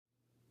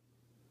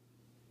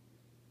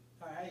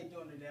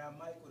doing today? I'm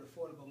Mike with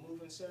A4dable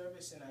Moving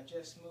Service, and I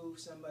just moved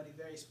somebody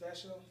very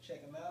special.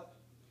 Check him out.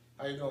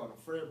 How you doing? I'm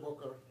Fred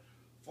Booker,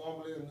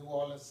 formerly of New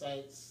Orleans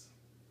Saints,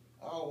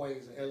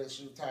 always an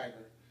LSU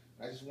Tiger.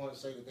 I just want to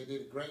say that they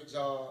did a great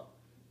job.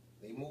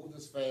 They moved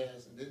us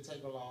fast. It didn't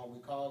take long. We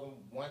called them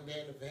one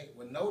day in advance,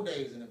 with no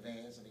days in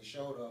advance, and they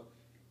showed up.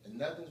 And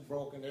nothing's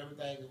broken.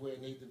 Everything is where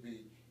it needs to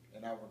be.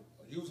 And I will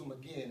use them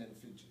again in the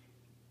future.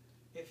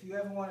 If you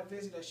ever want to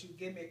visit us, you can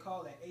give me a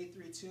call at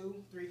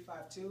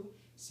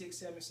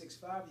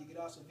 832-352-6765. You can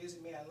also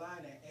visit me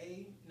online at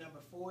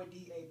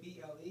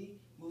A4dable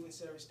Moving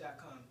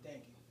Service.com.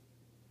 Thank you.